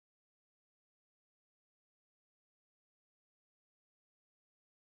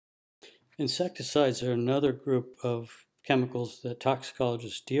Insecticides are another group of chemicals that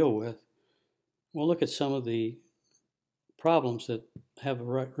toxicologists deal with. We'll look at some of the problems that have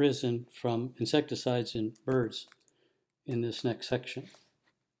arisen from insecticides in birds in this next section.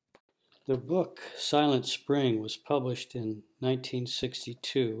 The book Silent Spring was published in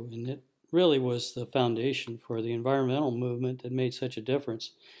 1962, and it really was the foundation for the environmental movement that made such a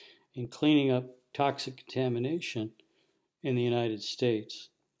difference in cleaning up toxic contamination in the United States.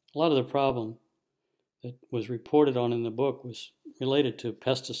 A lot of the problem that was reported on in the book was related to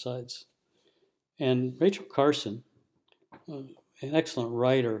pesticides. And Rachel Carson, an excellent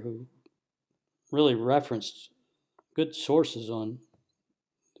writer who really referenced good sources on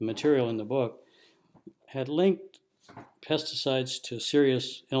the material in the book, had linked pesticides to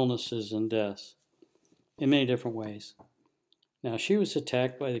serious illnesses and deaths in many different ways. Now, she was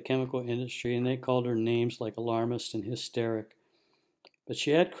attacked by the chemical industry, and they called her names like alarmist and hysteric. But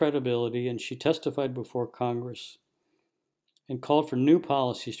she had credibility, and she testified before Congress and called for new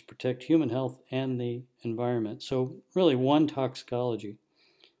policies to protect human health and the environment. So really one toxicology.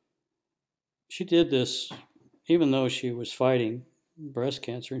 She did this even though she was fighting breast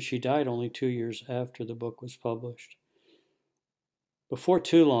cancer, and she died only 2 years after the book was published. Before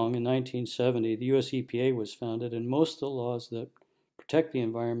too long, in 1970, the US EPA was founded, and most of the laws that protect the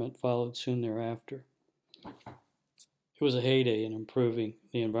environment followed soon thereafter. It was a heyday in improving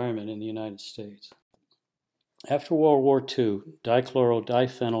the environment in the United States. After World War II,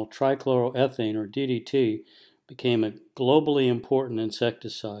 dichlorodiphenyl trichloroethane, or DDT, became a globally important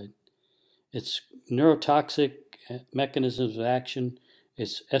insecticide. Its neurotoxic mechanisms of action,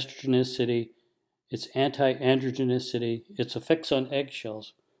 its estrogenicity, its anti-androgenicity, its effects on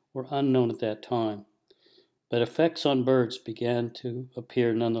eggshells were unknown at that time. But effects on birds began to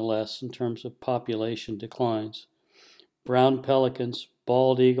appear nonetheless in terms of population declines. Brown pelicans,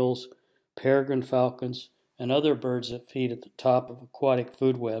 bald eagles, peregrine falcons, and other birds that feed at the top of aquatic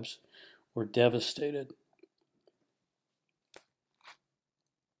food webs were devastated.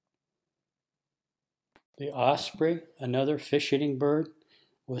 The osprey, another fish-eating bird,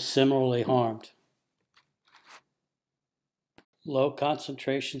 was similarly harmed. Low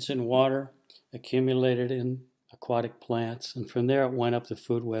concentrations in water accumulated in aquatic plants, and from there it went up the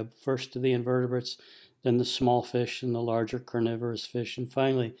food web, first to the invertebrates, then the small fish and the larger carnivorous fish, and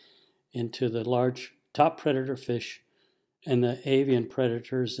finally into the large top predator fish and the avian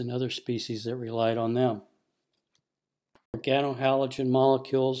predators and other species that relied on them. Organohalogen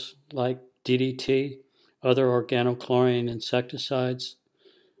molecules like DDT, other organochlorine insecticides,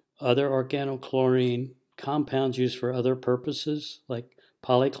 other organochlorine compounds used for other purposes like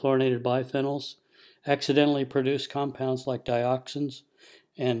polychlorinated biphenyls, accidentally produce compounds like dioxins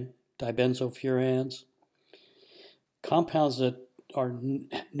and dibenzofurans, compounds that are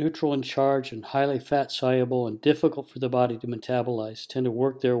neutral in charge and highly fat soluble and difficult for the body to metabolize tend to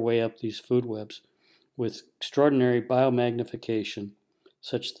work their way up these food webs with extraordinary biomagnification,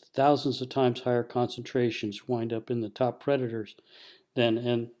 such that thousands of times higher concentrations wind up in the top predators than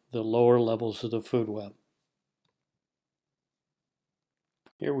in the lower levels of the food web.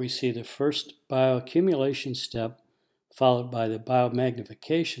 Here we see the first bioaccumulation step followed by the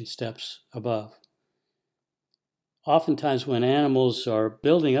biomagnification steps above. Oftentimes when animals are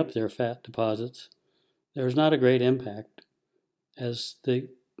building up their fat deposits, there's not a great impact, as the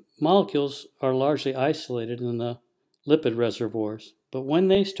molecules are largely isolated in the lipid reservoirs. But when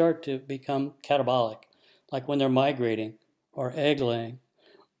they start to become catabolic, like when they're migrating or egg laying,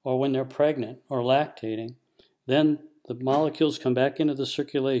 or when they're pregnant or lactating, then the molecules come back into the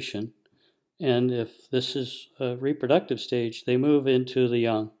circulation, and if this is a reproductive stage, they move into the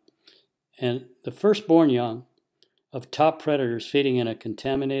young. And the firstborn young of top predators feeding in a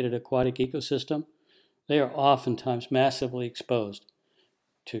contaminated aquatic ecosystem, they are oftentimes massively exposed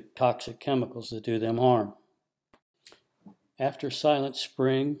to toxic chemicals that do them harm. After Silent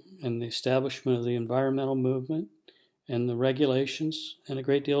Spring and the establishment of the environmental movement and the regulations and a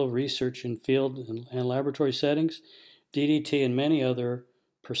great deal of research in field and laboratory settings, DDT and many other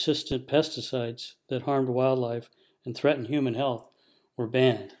persistent pesticides that harmed wildlife and threatened human health were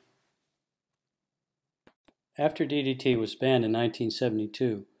banned. After DDT was banned in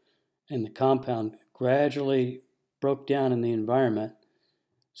 1972 and the compound gradually broke down in the environment,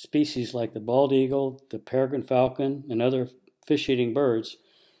 species like the bald eagle, the peregrine falcon, and other fish-eating birds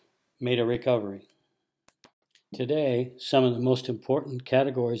made a recovery. Today, some of the most important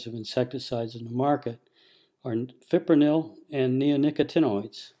categories of insecticides in the market are fipronil and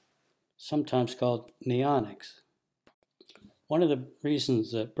neonicotinoids, sometimes called neonics. One of the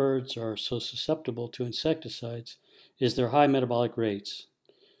reasons that birds are so susceptible to insecticides is their high metabolic rates,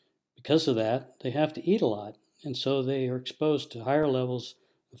 Because of that, they have to eat a lot, and so they are exposed to higher levels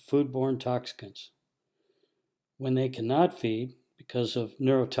of foodborne toxicants. When they cannot feed because of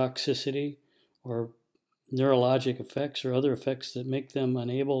neurotoxicity or neurologic effects or other effects that make them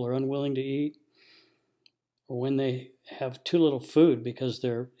unable or unwilling to eat, or when they have too little food because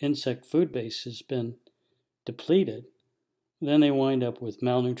their insect food base has been depleted, then they wind up with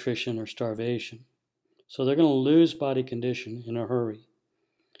malnutrition or starvation. So they're going to lose body condition in a hurry.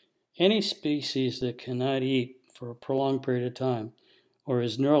 Any species that cannot eat for a prolonged period of time or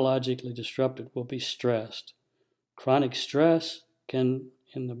is neurologically disrupted will be stressed. Chronic stress can,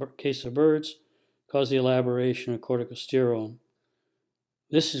 in the case of birds, cause the elaboration of corticosterone.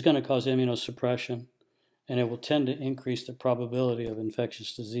 This is going to cause immunosuppression, and it will tend to increase the probability of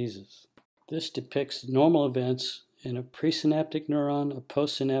infectious diseases. This depicts normal events in a presynaptic neuron, a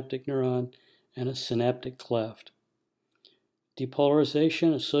postsynaptic neuron, and a synaptic cleft.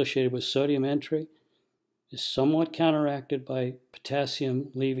 Depolarization associated with sodium entry is somewhat counteracted by potassium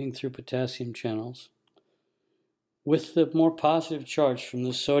leaving through potassium channels. With the more positive charge from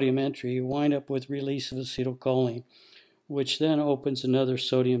the sodium entry, you wind up with release of acetylcholine, which then opens another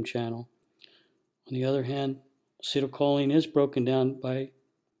sodium channel. On the other hand, acetylcholine is broken down by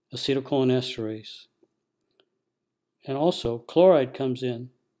acetylcholinesterase. And also, chloride comes in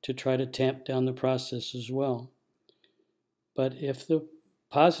to try to tamp down the process as well. But if the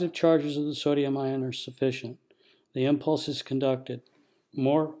positive charges of the sodium ion are sufficient, the impulse is conducted,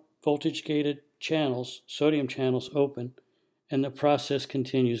 more voltage-gated channels, sodium channels open, and the process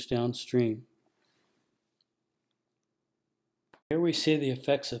continues downstream. Here we see the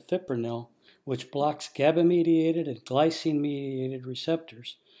effects of fipronil, which blocks GABA-mediated and glycine-mediated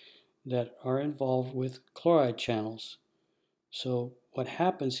receptors that are involved with chloride channels. So what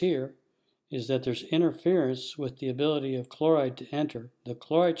happens here is that there's interference with the ability of chloride to enter. The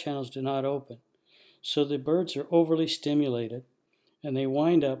chloride channels do not open. So the birds are overly stimulated, and they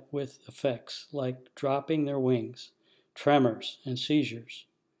wind up with effects like dropping their wings, tremors, and seizures.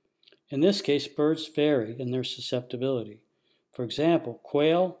 In this case, birds vary in their susceptibility. For example,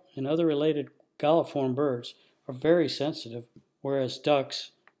 quail and other related galliform birds are very sensitive, whereas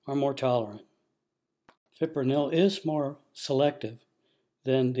ducks are more tolerant. Fipronil is more selective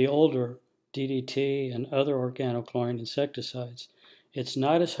than the older DDT and other organochlorine insecticides. It's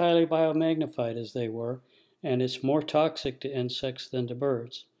not as highly biomagnified as they were, and it's more toxic to insects than to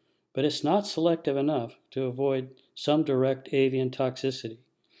birds. But it's not selective enough to avoid some direct avian toxicity.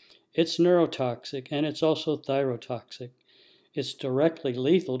 It's neurotoxic, and it's also thyrotoxic. It's directly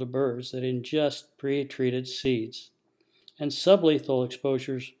lethal to birds that ingest pre-treated seeds. And sublethal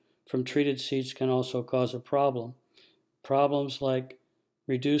exposures from treated seeds can also cause a problem. Problems like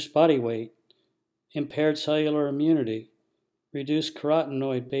reduced body weight, impaired cellular immunity, reduced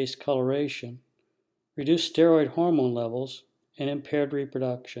carotenoid-based coloration, reduced steroid hormone levels, and impaired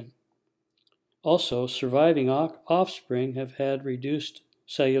reproduction. Also, surviving offspring have had reduced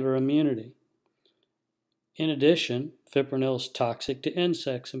cellular immunity. In addition, fipronil is toxic to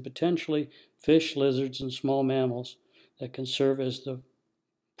insects and potentially fish, lizards, and small mammals that can serve as the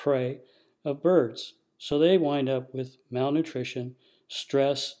prey of birds. So they wind up with malnutrition,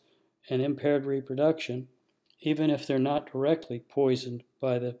 stress, and impaired reproduction, even if they're not directly poisoned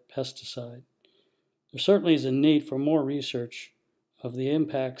by the pesticide. There certainly is a need for more research of the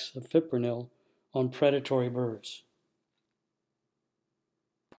impacts of fipronil on predatory birds.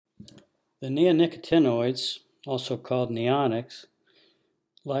 The neonicotinoids, also called neonics,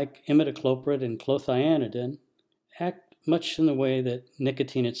 like imidacloprid and clothianidin, act much in the way that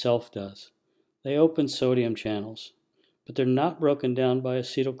nicotine itself does. They open sodium channels, but they're not broken down by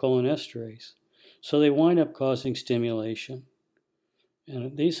acetylcholinesterase, so they wind up causing stimulation.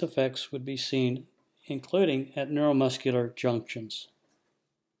 And these effects would be seen including at neuromuscular junctions.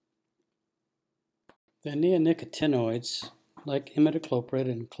 The neonicotinoids, like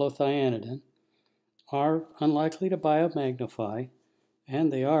imidacloprid and clothianidin, are unlikely to biomagnify,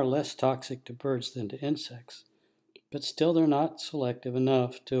 and they are less toxic to birds than to insects, but still they're not selective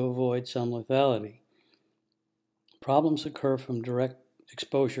enough to avoid some lethality. Problems occur from direct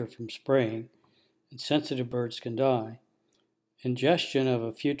exposure from spraying, and sensitive birds can die. Ingestion of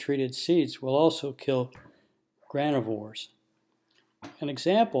a few treated seeds will also kill granivores. An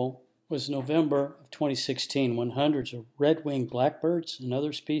example was November of 2016 when hundreds of red-winged blackbirds and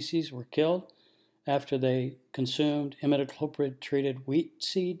other species were killed after they consumed imidacloprid-treated wheat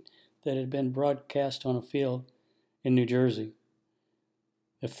seed that had been broadcast on a field in New Jersey.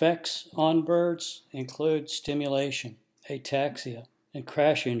 Effects on birds include stimulation, ataxia, and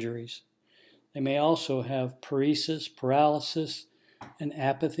crash injuries. They may also have paresis, paralysis, and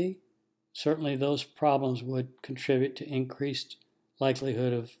apathy, certainly those problems would contribute to increased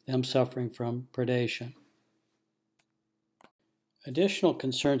likelihood of them suffering from predation. Additional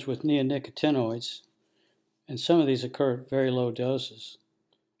concerns with neonicotinoids, and some of these occur at very low doses,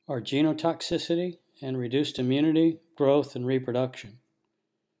 are genotoxicity and reduced immunity, growth, and reproduction.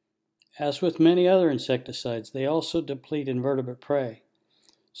 As with many other insecticides, they also deplete invertebrate prey,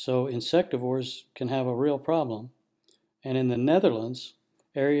 so insectivores can have a real problem. And in the Netherlands,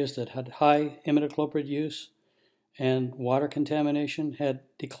 areas that had high imidacloprid use and water contamination had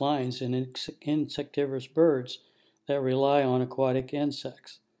declines in insectivorous birds that rely on aquatic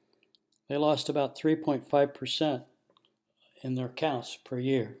insects. They lost about 3.5% in their counts per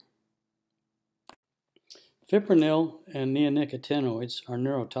year. Fipronil and neonicotinoids are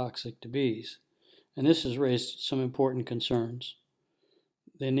neurotoxic to bees, and this has raised some important concerns.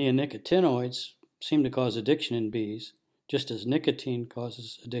 The neonicotinoids seem to cause addiction in bees, just as nicotine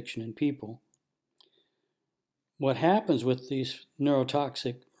causes addiction in people. What happens with these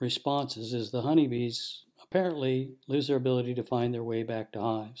neurotoxic responses is the honeybees apparently lose their ability to find their way back to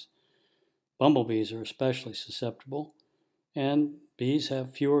hives. Bumblebees are especially susceptible, and bees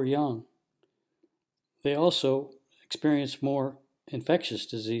have fewer young. They also experience more infectious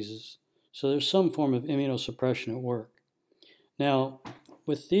diseases, so there's some form of immunosuppression at work. Now,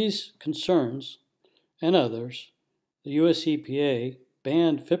 with these concerns and others, the US EPA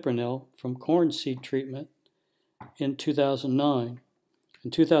banned fipronil from corn seed treatment in 2009.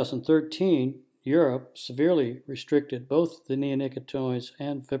 In 2013, Europe severely restricted both the neonicotinoids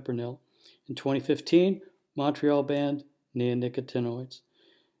and fipronil. In 2015, Montreal banned neonicotinoids.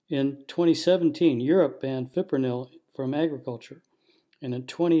 In 2017, Europe banned fipronil from agriculture. And in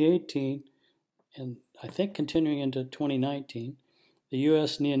 2018, and I think continuing into 2019, the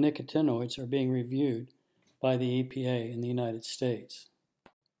US neonicotinoids are being reviewed by the EPA in the United States.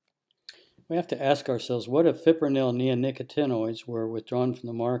 We have to ask ourselves, what if fipronil neonicotinoids were withdrawn from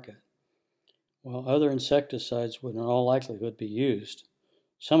the market? Well, other insecticides would in all likelihood be used.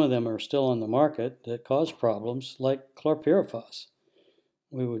 Some of them are still on the market that cause problems, like chlorpyrifos.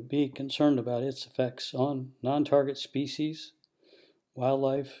 We would be concerned about its effects on non-target species,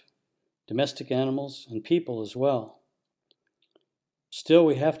 wildlife, domestic animals, and people as well. Still,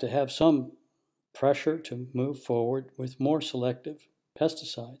 we have to have some pressure to move forward with more selective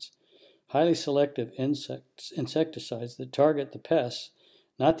pesticides, highly selective insecticides that target the pests,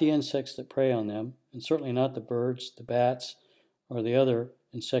 not the insects that prey on them, and certainly not the birds, the bats, or the other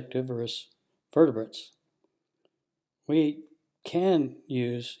insectivorous vertebrates. We can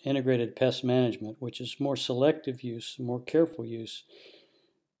use integrated pest management, which is more selective use, more careful use,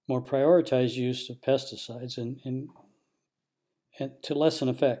 more prioritized use of pesticides and to lessen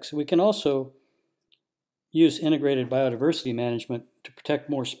effects. We can also use integrated biodiversity management to protect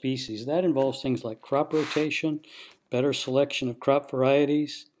more species. That involves things like crop rotation, better selection of crop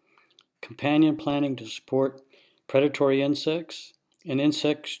varieties, companion planting to support predatory insects, and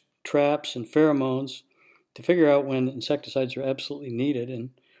insect traps and pheromones to figure out when insecticides are absolutely needed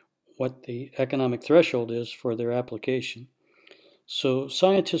and what the economic threshold is for their application. So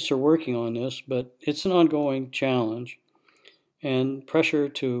scientists are working on this, but it's an ongoing challenge. And pressure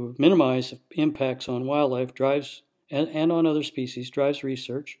to minimize impacts on wildlife drives, and on other species, drives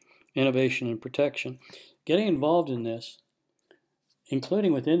research, innovation, and protection. Getting involved in this,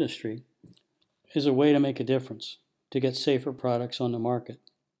 including with industry, is a way to make a difference, to get safer products on the market,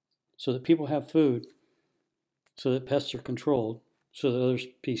 so that people have food, so that pests are controlled, so that other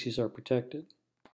species are protected.